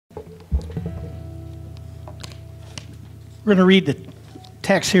We're going to read the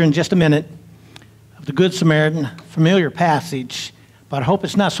text here in just a minute of the Good Samaritan, familiar passage, but I hope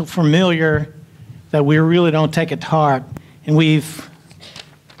it's not so familiar that we really don't take it to heart. And we've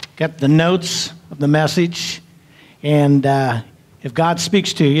got the notes of the message, and if God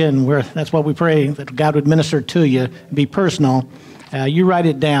speaks to you, and that's what we pray, that God would minister to you, be personal, you write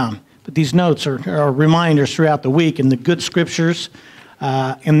it down. But these notes are reminders throughout the week in the good scriptures,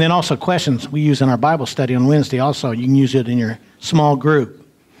 and then also questions we use in our Bible study on Wednesday also. You can use it in your small group.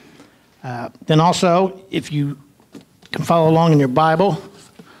 Then also, if you can follow along in your Bible,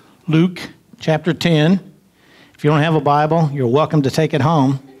 Luke chapter 10. If you don't have a Bible, you're welcome to take it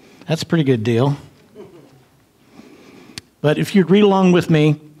home. That's a pretty good deal. But if you'd read along with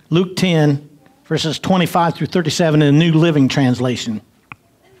me, Luke 10, verses 25 through 37 in the New Living Translation.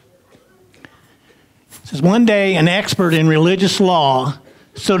 It says, one day an expert in religious law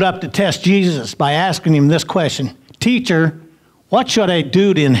stood up to test Jesus by asking him this question, "Teacher, what should I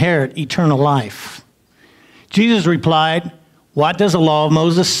do to inherit eternal life?" Jesus replied, "What does the law of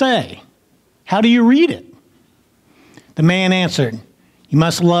Moses say? How do you read it?" The man answered, "You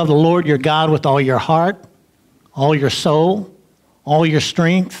must love the Lord your God with all your heart, all your soul, all your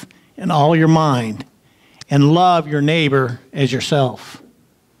strength, and all your mind, and love your neighbor as yourself."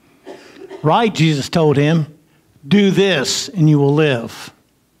 "Right," Jesus told him, "do this and you will live."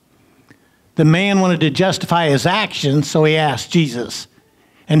 The man wanted to justify his actions, so he asked Jesus,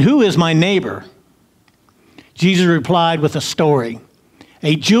 "And who is my neighbor?" Jesus replied with a story.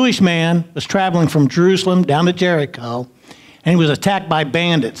 A Jewish man was traveling from Jerusalem down to Jericho, and he was attacked by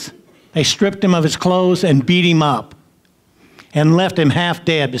bandits. They stripped him of his clothes and beat him up and left him half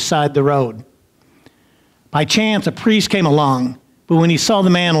dead beside the road. By chance, a priest came along, but when he saw the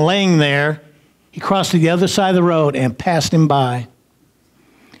man laying there, he crossed to the other side of the road and passed him by.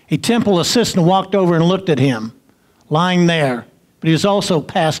 A temple assistant walked over and looked at him, lying there, but he was also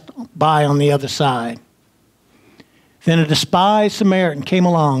passed by on the other side. Then a despised Samaritan came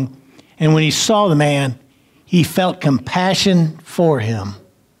along, and when he saw the man, he felt compassion for him.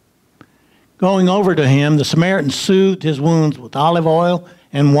 Going over to him, the Samaritan soothed his wounds with olive oil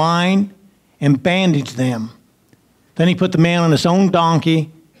and wine and bandaged them. Then he put the man on his own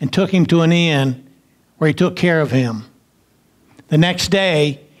donkey and took him to an inn where he took care of him. The next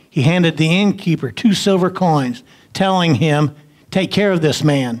day, he handed the innkeeper 2 silver coins, telling him, "Take care of this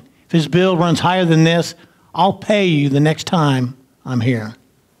man. If his bill runs higher than this, I'll pay you the next time I'm here."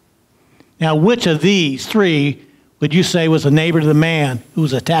 Now, which of these 3 would you say was a neighbor to the man who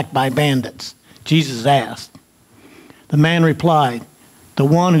was attacked by bandits? Jesus asked. The man replied, "The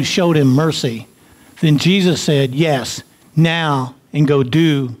one who showed him mercy." Then Jesus said, "Yes, now and go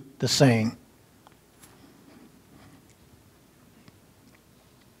do the same."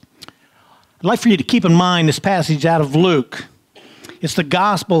 I'd like for you to keep in mind this passage out of Luke. It's the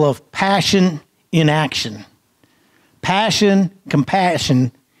gospel of passion in action. Passion,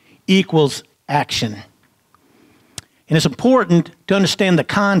 compassion equals action. And it's important to understand the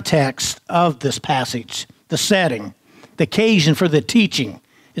context of this passage, the setting, the occasion for the teaching.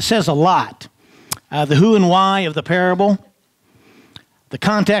 It says a lot. The who and why of the parable. The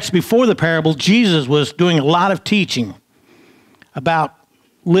context before the parable, Jesus was doing a lot of teaching about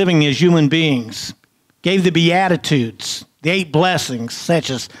living as human beings. Gave the Beatitudes, the 8 blessings, such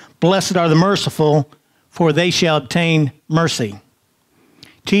as, "Blessed are the merciful, for they shall obtain mercy."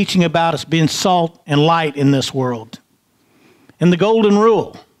 Teaching about us being salt and light in this world. And the golden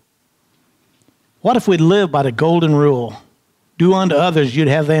rule. What if we lived by the golden rule? Do unto others, you'd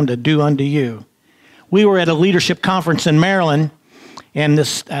have them to do unto you. We were at a leadership conference in Maryland, and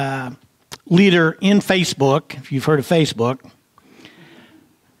this leader in Facebook, if you've heard of Facebook,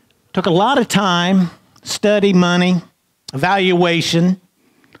 took a lot of time, study, money, evaluation,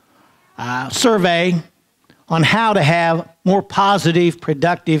 survey on how to have more positive,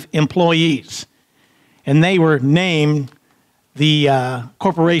 productive employees. And they were named the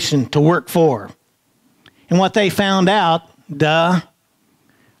corporation to work for. And what they found out,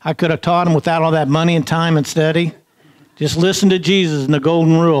 I could have taught them without all that money and time and study. Just listen to Jesus and the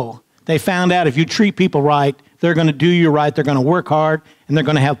golden rule. They found out if you treat people right, they're going to do you right, they're going to work hard, and they're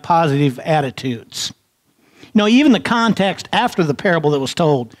going to have positive attitudes. You know, even the context after the parable that was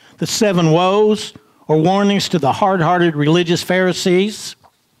told, the 7 woes or warnings to the hard-hearted religious Pharisees.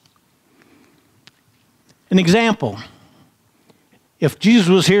 An example, if Jesus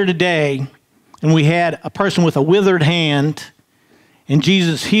was here today and we had a person with a withered hand and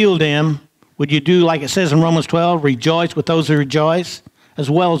Jesus healed him, would you do like it says in Romans 12, rejoice with those who rejoice, as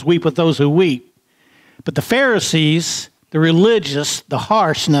well as weep with those who weep? But the Pharisees, the religious, the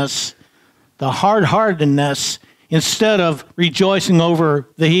harshness, the hard-heartedness instead of rejoicing over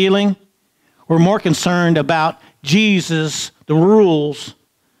the healing, we're more concerned about Jesus, the rules,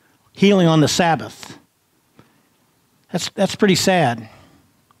 healing on the Sabbath. That's pretty sad.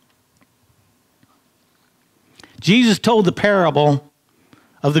 Jesus told the parable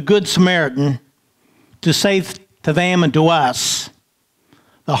of the Good Samaritan to say to them and to us,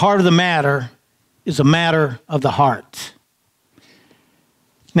 the heart of the matter is a matter of the heart.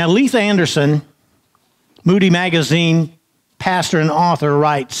 Now, Leith Anderson, Moody Magazine pastor and author,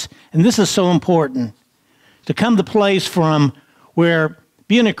 writes, and this is so important, to come to the place from where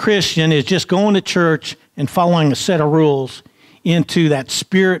being a Christian is just going to church and following a set of rules into that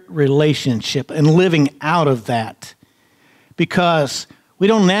spirit relationship and living out of that. Because we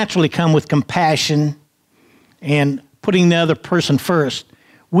don't naturally come with compassion and putting the other person first.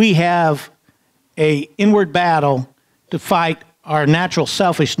 We have an inward battle to fight our natural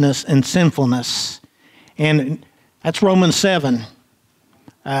selfishness and sinfulness. And that's Romans 7.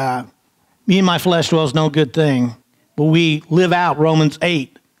 Me and my flesh dwells no good thing. But we live out Romans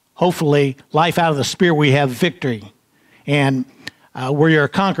 8. Hopefully, life out of the Spirit, we have victory. And we are a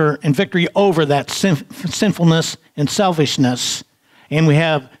conqueror and victory over that sinfulness and selfishness. And we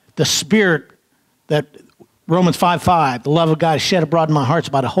have the Spirit that Romans 5:5, the love of God is shed abroad in my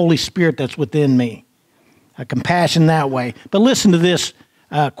heart by the Holy Spirit that's within me. A compassion that way. But listen to this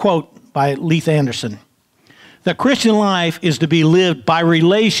quote by Leith Anderson. The Christian life is to be lived by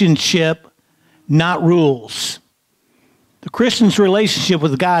relationship, not rules. The Christian's relationship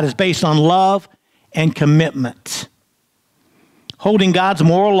with God is based on love and commitment, holding God's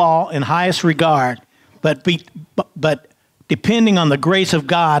moral law in highest regard, but depending on the grace of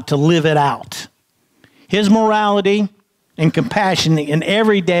God to live it out. His morality and compassion in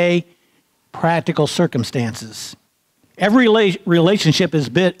everyday practical circumstances. Every relationship is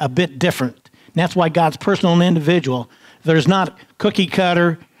a bit different. And that's why God's personal and individual. There's not cookie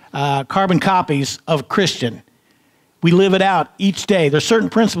cutter, carbon copies of Christian. We live it out each day. There's certain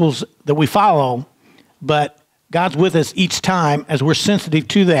principles that we follow, but God's with us each time as we're sensitive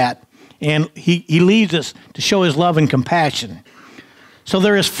to that. And he leads us to show his love and compassion. So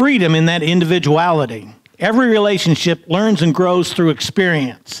there is freedom in that individuality. Every relationship learns and grows through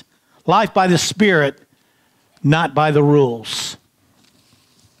experience. Life by the Spirit, not by the rules.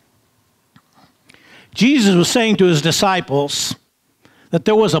 Jesus was saying to his disciples that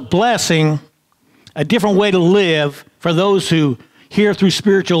there was a blessing, a different way to live for those who hear through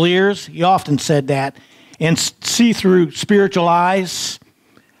spiritual ears. He often said that. And see through spiritual eyes.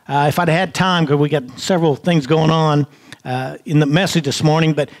 If I'd had time, because we got several things going on in the message this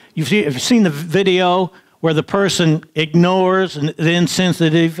morning, but have you seen the video where the person ignores and is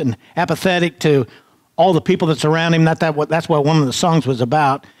insensitive and apathetic to all the people that surround him? That's what one of the songs was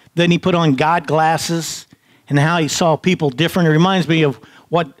about. Then he put on God glasses and how he saw people different. It reminds me of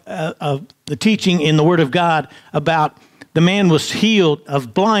of the teaching in the Word of God about the man was healed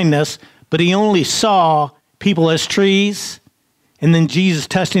of blindness, but he only saw people as trees. And then Jesus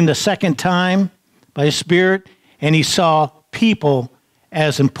touched him the second time by his Spirit, and he saw people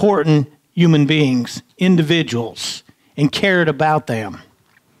as important human beings, individuals, and cared about them.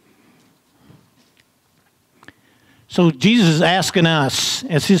 So Jesus is asking us,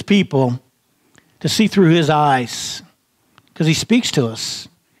 as his people, to see through his eyes, because he speaks to us,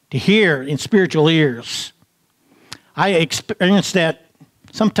 to hear in spiritual ears. I experienced that.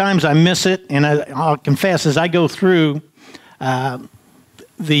 Sometimes I miss it, and I'll confess, as I go through about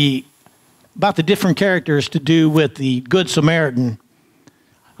the different characters to do with the Good Samaritan,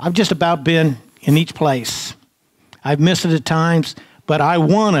 I've just about been in each place. I've missed it at times, but I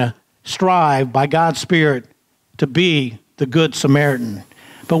want to strive by God's Spirit to be the Good Samaritan.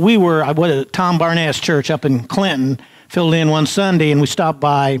 But I went to Tom Barnett's church up in Clinton, filled in one Sunday, and we stopped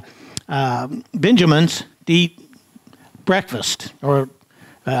by Benjamin's to eat breakfast or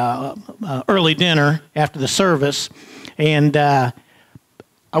early dinner after the service, and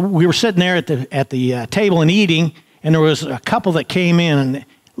we were sitting there at the table and eating, and there was a couple that came in and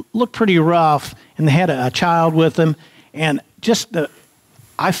looked pretty rough, and they had a child with them, and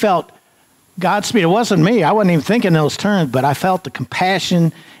I felt God's Spirit. It wasn't me. I wasn't even thinking those terms, but I felt the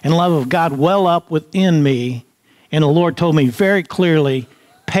compassion and love of God well up within me, and the Lord told me very clearly,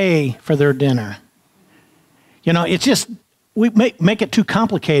 pay for their dinner. You know, it's just, we make it too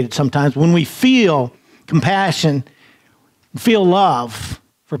complicated sometimes. When we feel compassion, feel love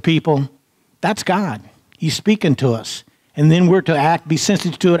for people, that's God. He's speaking to us. And then we're to act, be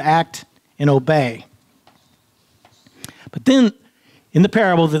sensitive to it, act, and obey. But then, in the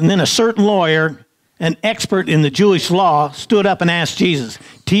parable, then a certain lawyer, an expert in the Jewish law, stood up and asked Jesus,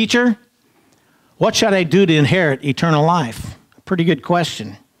 "Teacher, What should I do to inherit eternal life? A pretty good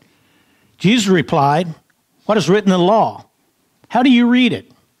question. Jesus replied, what is written in the law? How do you read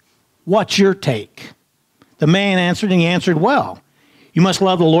it? What's your take? The man answered, and he answered well. You must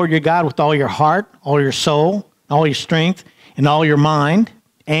love the Lord your God with all your heart, all your soul, all your strength, and all your mind,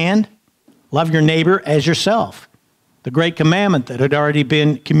 and love your neighbor as yourself. The great commandment that had already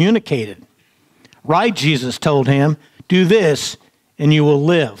been communicated. Right, Jesus told him, do this and you will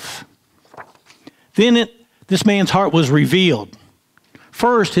live. Then this man's heart was revealed.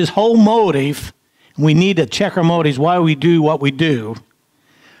 First, his whole motive, and we need to check our motives, why we do what we do,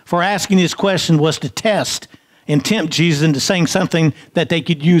 for asking this question was to test and tempt Jesus into saying something that they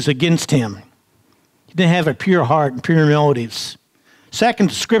could use against him. He didn't have a pure heart and pure motives.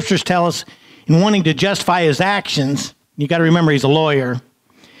 Second, the scriptures tell us in wanting to justify his actions, you got to remember he's a lawyer,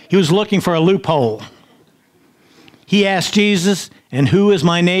 he was looking for a loophole. He asked Jesus, and who is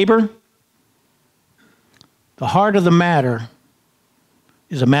my neighbor? The heart of the matter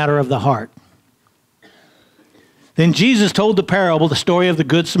is a matter of the heart. Then Jesus told the parable, the story of the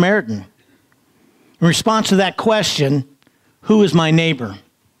Good Samaritan. In response to that question, who is my neighbor?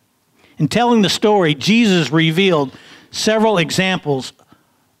 In telling the story, Jesus revealed several examples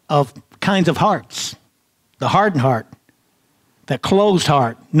of kinds of hearts. The hardened heart, the closed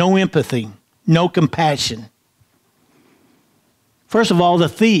heart, no empathy, no compassion. First of all, the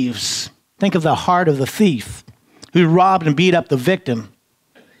thieves. Think of the heart of the thief who robbed and beat up the victim.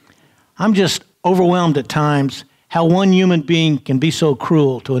 I'm just overwhelmed at times how one human being can be so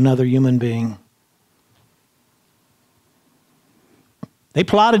cruel to another human being. They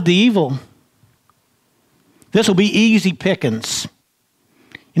plotted the evil. This will be easy pickings.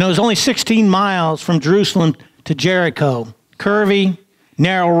 You know, it's only 16 miles from Jerusalem to Jericho. Curvy,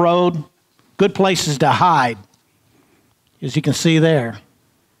 narrow road, good places to hide, as you can see there.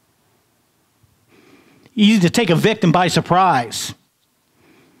 Easy to take a victim by surprise.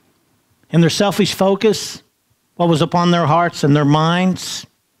 And their selfish focus, what was upon their hearts and their minds?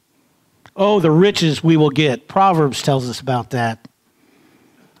 Oh, the riches we will get. Proverbs tells us about that.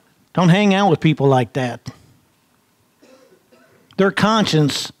 Don't hang out with people like that. Their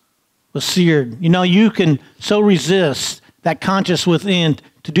conscience was seared. You know, you can so resist that conscience within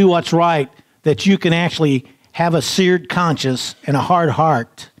to do what's right that you can actually have a seared conscience and a hard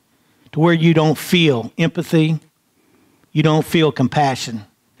heart to where you don't feel empathy, you don't feel compassion.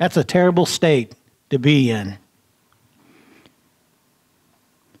 That's a terrible state to be in.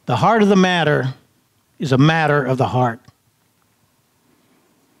 The heart of the matter is a matter of the heart.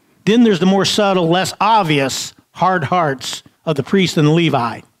 Then there's the more subtle, less obvious hard hearts of the priest and the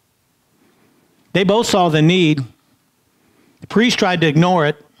Levi. They both saw the need. The priest tried to ignore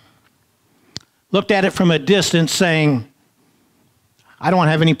it, looked at it from a distance saying, I don't want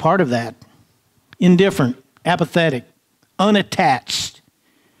to have any part of that. Indifferent, apathetic, unattached.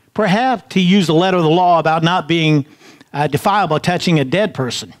 Perhaps he used the letter of the law about not being defiled by touching a dead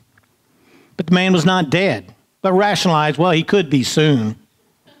person. But the man was not dead, but rationalized, well, he could be soon.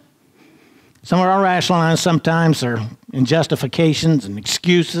 Some of our rationalizing sometimes are in justifications and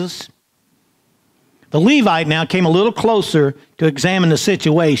excuses. The Levite now came a little closer to examine the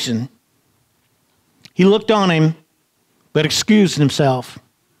situation. He looked on him, but excused himself.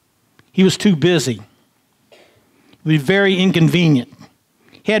 He was too busy. It was very inconvenient.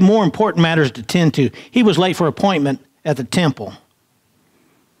 He had more important matters to tend to. He was late for an appointment at the temple.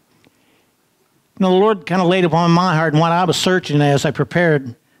 You know, the Lord kind of laid upon my heart, and what I was searching as I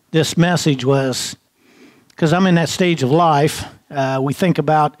prepared this message was, because I'm in that stage of life, we think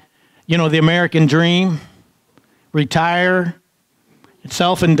about, you know, the American dream, retire,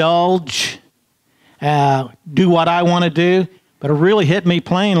 self-indulge, do what I want to do. But it really hit me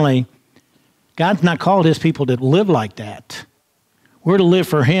plainly, God's not called his people to live like that. We're to live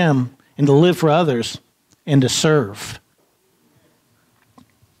for him and to live for others and to serve.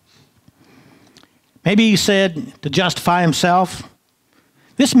 Maybe he said to justify himself.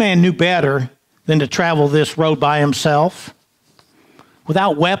 This man knew better than to travel this road by himself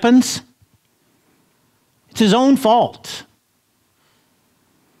without weapons. It's his own fault.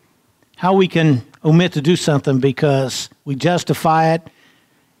 How we can omit to do something because we justify it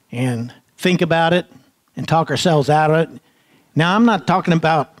and think about it and talk ourselves out of it. Now, I'm not talking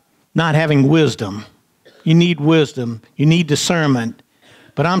about not having wisdom. You need wisdom. You need discernment.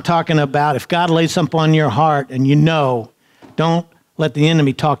 But I'm talking about if God lays something on your heart and you know, don't let the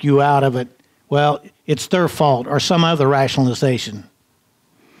enemy talk you out of it. Well, it's their fault or some other rationalization.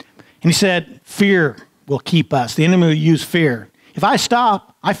 And he said, fear will keep us. The enemy will use fear. If I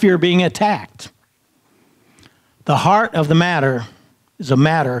stop, I fear being attacked. The heart of the matter is a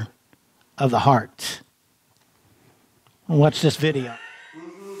matter of the heart. Watch this video.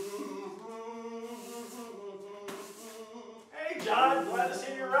 Hey, John, glad to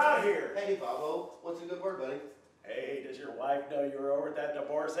see you around here. Hey, Bobo, what's a good word, buddy? Hey, does your wife know you were over at that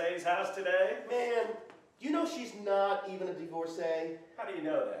divorcee's house today? Man, you know she's not even a divorcee. How do you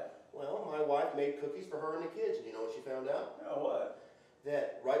know that? Well, my wife made cookies for her and the kids, and you know what she found out? Oh, what?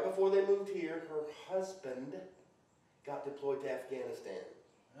 That right before they moved here, her husband got deployed to Afghanistan.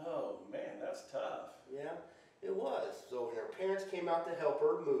 Oh, man, that's tough. Yeah, it was. So when her parents came out to help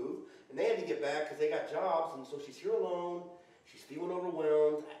her move, and they had to get back because they got jobs, and so she's here alone. She's feeling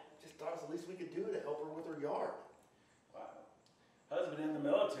overwhelmed. I just thought it's the least we could do to help her with her yard. Wow. Husband in the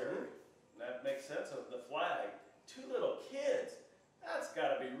military. That makes sense of the flag. 2 little kids. That's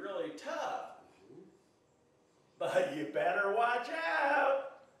got to be really tough. But you better watch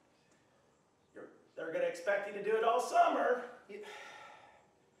out. They're going to expect you to do it all summer.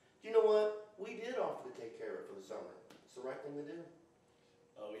 You know what? We did offer to take care of it for the summer. It's the right thing to do.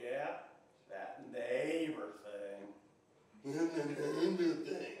 Oh, yeah? That neighbor thing.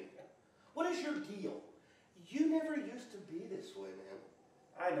 What is your deal? You never used to be this way, man.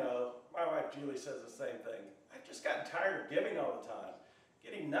 I know. My wife Julie says the same thing. I've just gotten tired of giving all the time,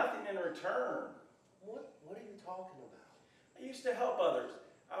 getting nothing in return. What are you talking about? I used to help others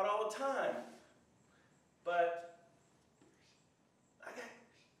out all the time, but I got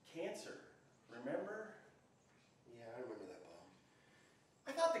cancer, remember? Yeah, I remember that, Bob.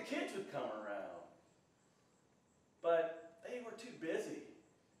 I thought the kids would come around, but they were too busy.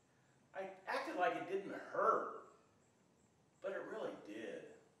 I acted like it didn't hurt, but it really did.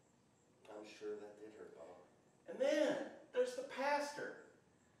 I'm sure that did hurt, Bob. And then there's the pastor.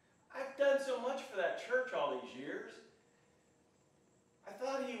 I've done so much for that church all these years. I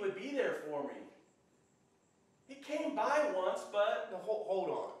thought he would be there for me. He came by once, but... Now,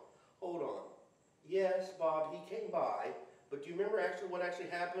 hold on. Yes, Bob, he came by, but do you remember what actually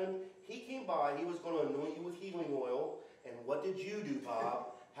happened? He came by, he was going to anoint you with healing oil, and what did you do, Bob?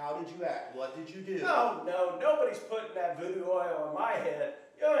 How did you act? What did you do? No, nobody's putting that voodoo oil on my head.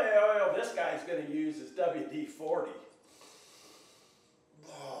 The only oil this guy's going to use is WD-40.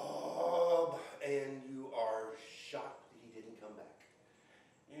 Bob, and you are shocked that he didn't come back.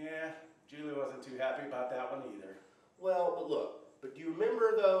 Yeah, Julie wasn't too happy about that one either. Well, but do you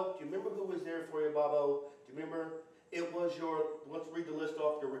remember though, who was there for you, Bobo? Do you remember? It was let's read the list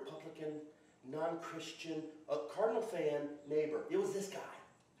off, your Republican, non-Christian, Cardinal fan neighbor. It was this guy.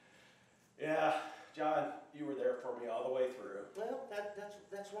 Yeah, John, you were there for me all the way through. Well,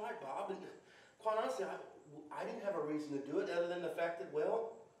 that's right, Bob. And quite honestly, I didn't have a reason to do it other than the fact that,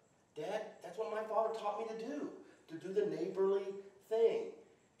 well, Dad, that's what my father taught me to do the neighborly thing.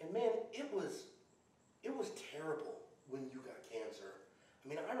 And man, it was terrible when you got cancer. I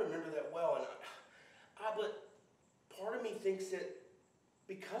mean, I remember that well, and but part of me thinks that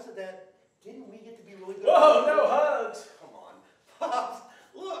because of that, didn't we get to be really good? Whoa, no hugs! Come on, Pops.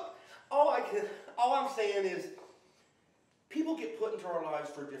 Look, all I'm saying is, people get put into our lives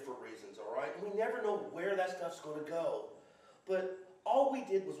for different reasons, all right? And we never know where that stuff's going to go. But all we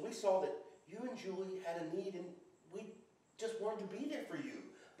did was we saw that you and Julie had a need, and we just wanted to be there for you.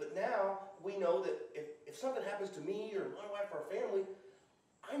 But now we know that if something happens to me or my wife or our family,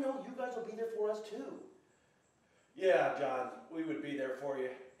 I know you guys will be there for us too. Yeah, John, we would be there for you.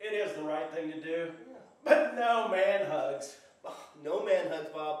 It is the right thing to do. Yeah. But no man hugs. No man hugs,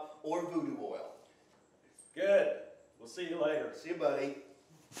 Bob, or voodoo oil. Good. We'll see you later. See you, buddy.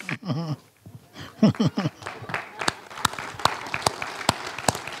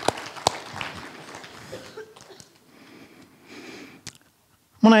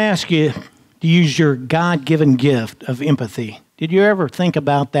 I want to ask you to use your God-given gift of empathy. Did you ever think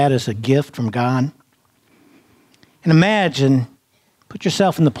about that as a gift from God? And imagine, put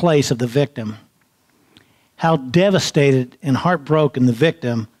yourself in the place of the victim. How devastated and heartbroken the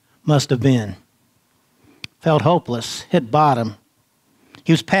victim must have been. Felt hopeless, hit bottom.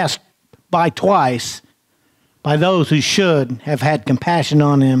 He was passed by twice by those who should have had compassion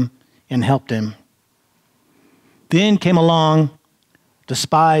on him and helped him. Then came along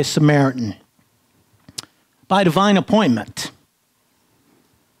despised Samaritan by divine appointment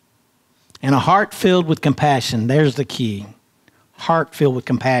and a heart filled with compassion. There's the key. Heart filled with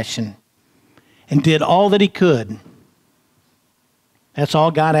compassion, and did all that he could. That's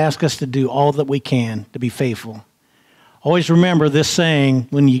all God asks us to do, all that we can to be faithful. Always remember this saying,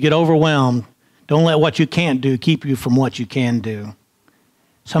 when you get overwhelmed, don't let what you can't do keep you from what you can do.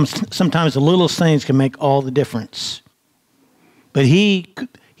 Sometimes the littlest things can make all the difference. But he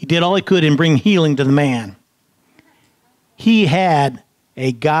did all he could in bring healing to the man. He had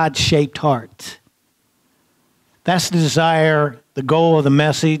a God-shaped heart. That's the desire, the goal of the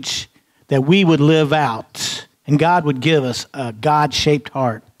message, that we would live out, and God would give us a God-shaped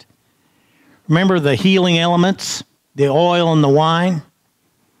heart. Remember the healing elements, the oil and the wine?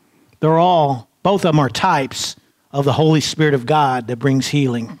 Both of them are types of the Holy Spirit of God that brings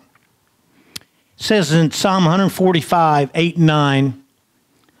healing. It says in Psalm 145, 8 and 9,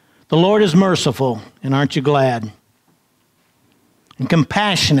 the Lord is merciful, and aren't you glad? And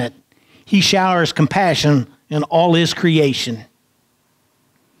compassionate. He showers compassion in all his creation.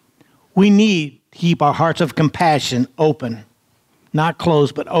 We need to keep our hearts of compassion open, not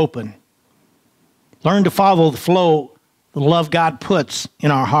closed, but open. Learn to follow the flow, the love God puts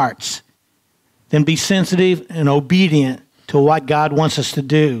in our hearts. Then be sensitive and obedient to what God wants us to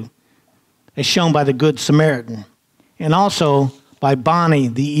do, as shown by the Good Samaritan, and also by Bonnie,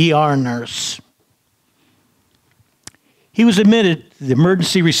 the ER nurse. He was admitted to the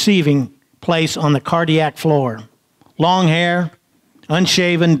emergency receiving place on the cardiac floor. Long hair,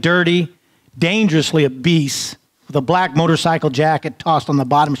 unshaven, dirty, dangerously obese, with a black motorcycle jacket tossed on the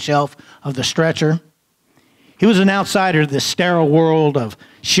bottom shelf of the stretcher. He was an outsider to the sterile world of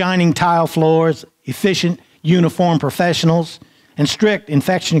shining tile floors, efficient uniformed professionals, and strict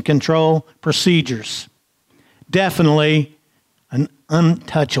infection control procedures. Definitely an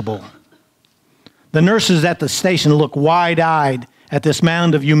untouchable. The nurses at the station looked wide-eyed at this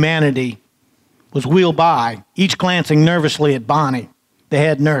mound of humanity was wheeled by, each glancing nervously at Bonnie, the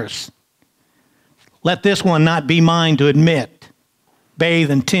head nurse. Let this one not be mine to admit,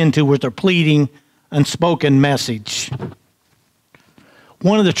 bathe and tend to with their pleading, unspoken message.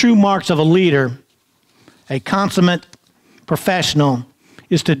 One of the true marks of a leader, a consummate professional,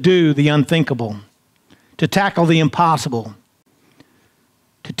 is to do the unthinkable, to tackle the impossible,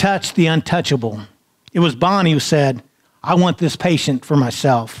 to touch the untouchable. It was Bonnie who said, I want this patient for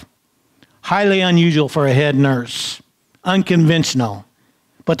myself. Highly unusual for a head nurse, unconventional,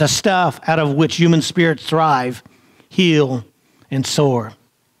 but the stuff out of which human spirits thrive, heal, and soar.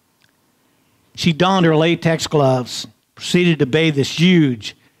 She donned her latex gloves, proceeded to bathe this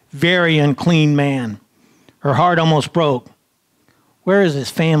huge, very unclean man. Her heart almost broke. Where is his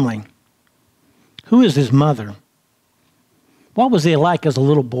family? Who is his mother? What was he like as a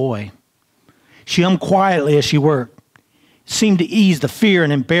little boy? She hummed quietly as she worked. It seemed to ease the fear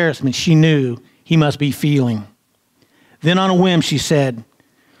and embarrassment she knew he must be feeling. Then on a whim she said,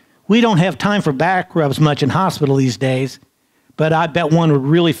 we don't have time for back rubs much in hospital these days, but I bet one would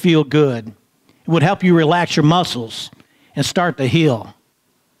really feel good. It would help you relax your muscles and start to heal.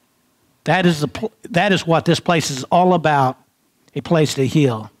 That is what this place is all about, a place to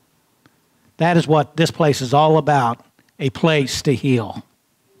heal. That is what this place is all about, a place to heal.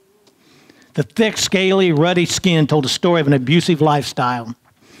 The thick, scaly, ruddy skin told a story of an abusive lifestyle,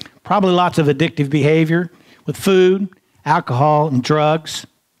 probably lots of addictive behavior with food, alcohol, and drugs.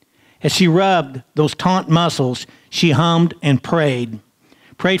 As she rubbed those taut muscles, she hummed and prayed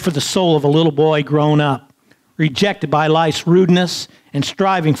for the soul of a little boy grown up, rejected by life's rudeness and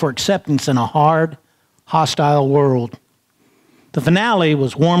striving for acceptance in a hard, hostile world. The finale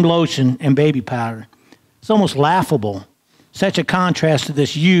was warm lotion and baby powder. It's almost laughable, such a contrast to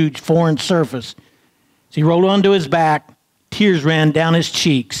this huge foreign surface. As he rolled onto his back, tears ran down his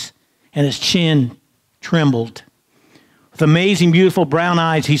cheeks, and his chin trembled. With amazing, beautiful brown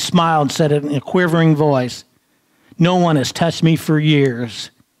eyes, he smiled and said in a quivering voice, no one has touched me for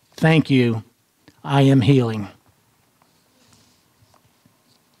years. Thank you. I am healing.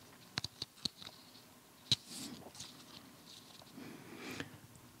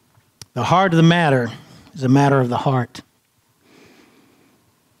 The heart of the matter is a matter of the heart.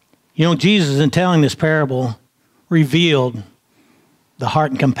 You know, Jesus, in telling this parable, revealed the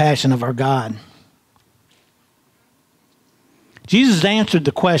heart and compassion of our God. Jesus answered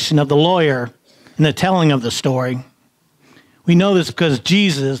the question of the lawyer in the telling of the story. We know this because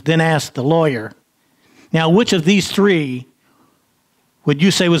Jesus then asked the lawyer, now, which of these three would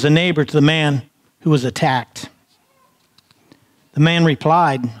you say was a neighbor to the man who was attacked? The man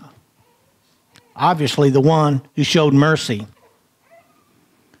replied, obviously the one who showed mercy.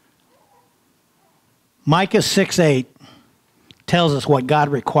 Micah 6:8 tells us what God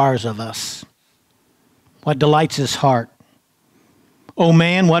requires of us, what delights his heart. O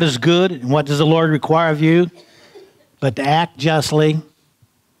man, what is good and what does the Lord require of you? But to act justly,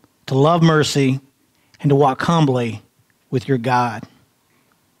 to love mercy, and to walk humbly with your God.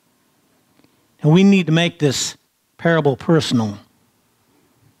 And we need to make this parable personal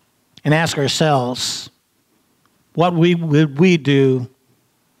and ask ourselves, what would we do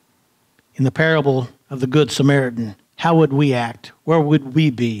in the parable of the Good Samaritan, how would we act? Where would we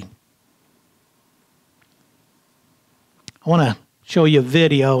be? I want to show you a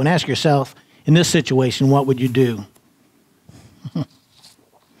video and ask yourself, in this situation, what would you do?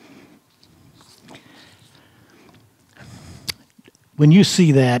 When you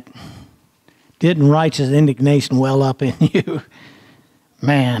see that, didn't righteous indignation well up in you?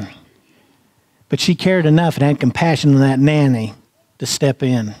 Man. But she cared enough and had compassion on that nanny to step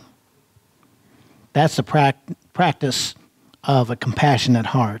in. That's the practice of a compassionate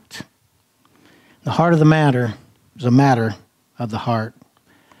heart. The heart of the matter is a matter of the heart.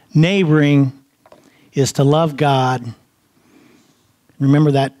 Neighboring is to love God.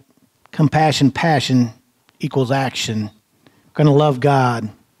 Remember that compassion, passion equals action. We're going to love God.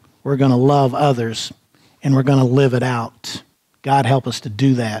 We're going to love others. And we're going to live it out. God help us to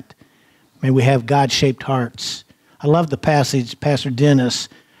do that. May we have God-shaped hearts. I love the passage Pastor Dennis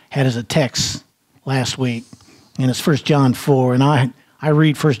had as a text last week. And it's 1 John 4. And I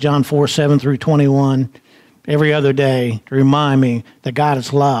read 1 John 4, 7 through 21 every other day to remind me that God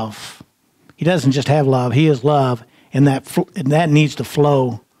is love. He doesn't just have love. He is love. And that needs to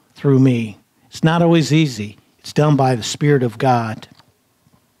flow through me. It's not always easy. It's done by the Spirit of God.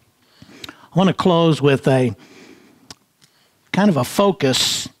 I want to close with a kind of a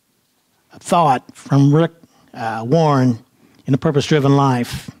focus, a thought from Rick Warren in The Purpose-Driven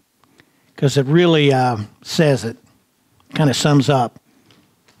Life, because it really says it, kind of sums up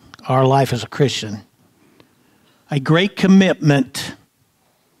our life as a Christian. A great commitment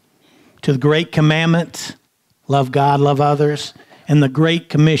to the great commandment, love God, love others, and the great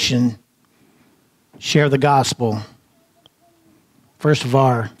commission, share the gospel. First of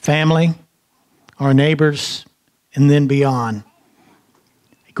our family, our neighbors, and then beyond.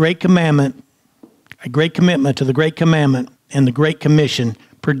 A great commandment, a great commitment to the great commandment and the great commission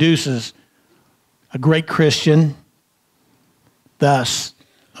produces a great Christian, thus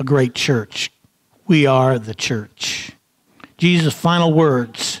a great church. We are the church. Jesus' final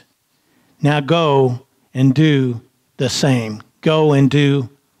words, now go and do the same. Go and do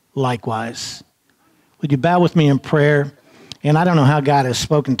likewise. Would you bow with me in prayer? And I don't know how God has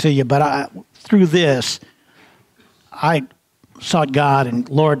spoken to you, but through this, I sought God, and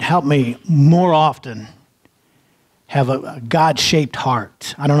Lord, help me more often have a God-shaped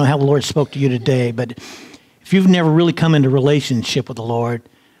heart. I don't know how the Lord spoke to you today, but if you've never really come into relationship with the Lord,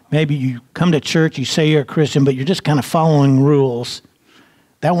 maybe you come to church, you say you're a Christian, but you're just kind of following rules.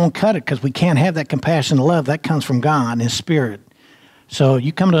 That won't cut it, because we can't have that compassion and love. That comes from God and His Spirit. So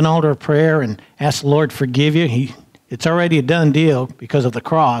you come to an altar of prayer and ask the Lord to forgive you. It's already a done deal because of the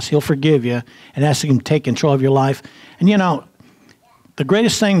cross. He'll forgive you, and ask Him to take control of your life. And you know, the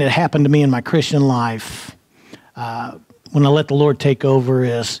greatest thing that happened to me in my Christian life when I let the Lord take over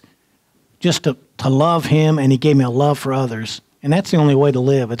is just to love Him, and He gave me a love for others. And that's the only way to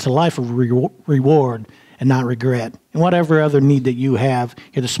live. It's a life of reward and not regret. And whatever other need that you have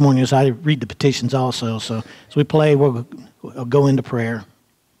here this morning, as I read the petitions also. So as we play, we'll go into prayer.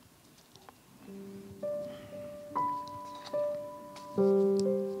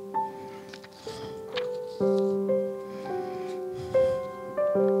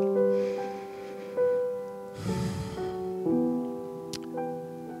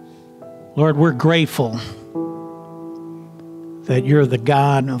 Lord, we're grateful that you're the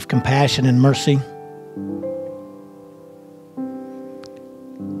God of compassion and mercy.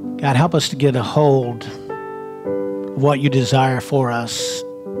 God, help us to get a hold of what you desire for us.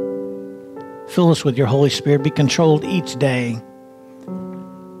 Fill us with your Holy Spirit. Be controlled each day.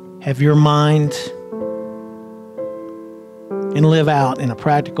 Have your mind and live out in a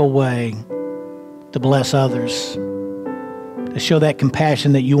practical way to bless others, to show that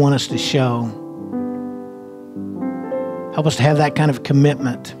compassion that you want us to show. Help us to have that kind of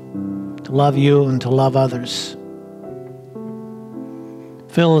commitment to love you and to love others.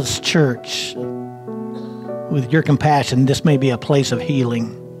 Fill this church with your compassion. This may be a place of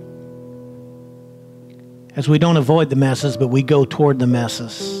healing. As we don't avoid the messes, but we go toward the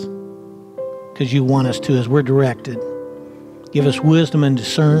messes because you want us to, as we're directed. Give us wisdom and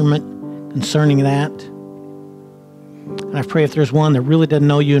discernment concerning that. And I pray if there's one that really doesn't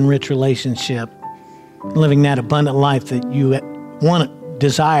know you in rich relationship, living that abundant life that you want,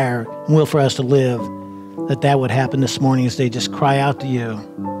 desire, and will for us to live, that would happen this morning as they just cry out to you.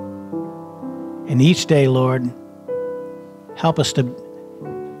 And each day, Lord, help us to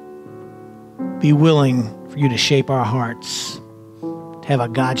be willing for you to shape our hearts, to have a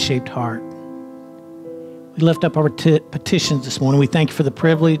God-shaped heart. We lift up our petitions this morning. We thank you for the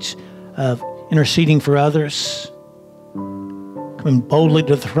privilege of interceding for others, coming boldly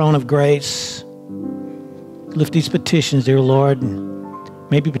to the throne of grace. Lift these petitions, dear Lord, and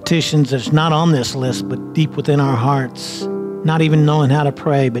maybe petitions that's not on this list, but deep within our hearts, not even knowing how to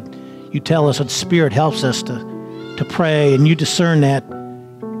pray, but you tell us that the Spirit helps us to pray, and you discern that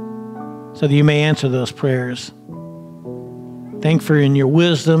so that you may answer those prayers. Thank for in your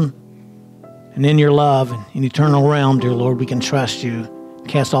wisdom and in your love and in eternal realm, dear Lord, we can trust you,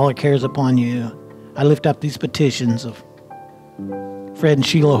 cast all our cares upon you. I lift up these petitions of Fred and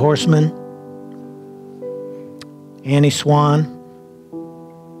Sheila Horseman, Annie Swan,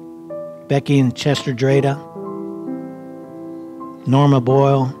 Becky and Chester Drada, Norma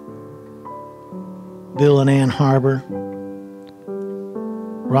Boyle, Bill and Ann Harbor,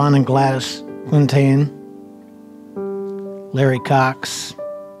 Ron and Gladys Quintain, Larry Cox,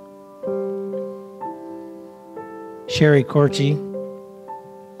 Sherry Corchi,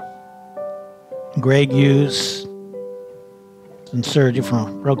 Greg Hughes, and surgery from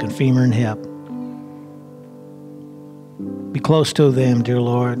a broken femur and hip. Be close to them, dear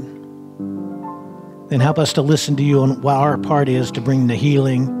Lord. Then help us to listen to you on what our part is to bring the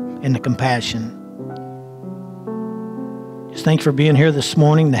healing and the compassion. Just thank you for being here this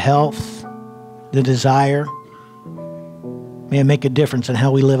morning, the health, the desire. May it make a difference in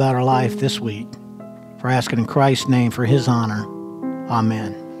how we live out our life this week. For asking in Christ's name for his honor.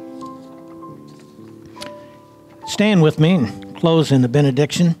 Amen. Stand with me and close in the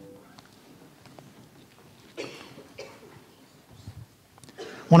benediction. I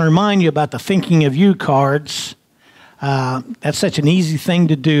want to remind you about the thinking of you cards. That's such an easy thing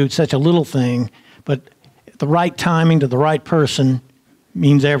to do, such a little thing, but the right timing to the right person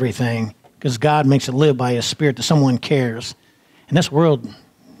means everything, because God makes it live by his Spirit that someone cares. And this world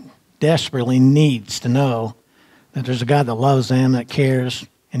desperately needs to know that there's a God that loves them, that cares,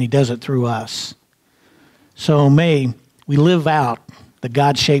 and he does it through us. So may we live out the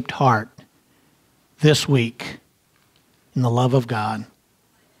God-shaped heart this week in the love of God.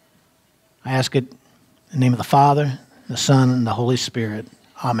 I ask it in the name of the Father, the Son, and the Holy Spirit.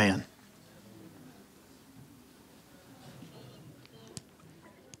 Amen.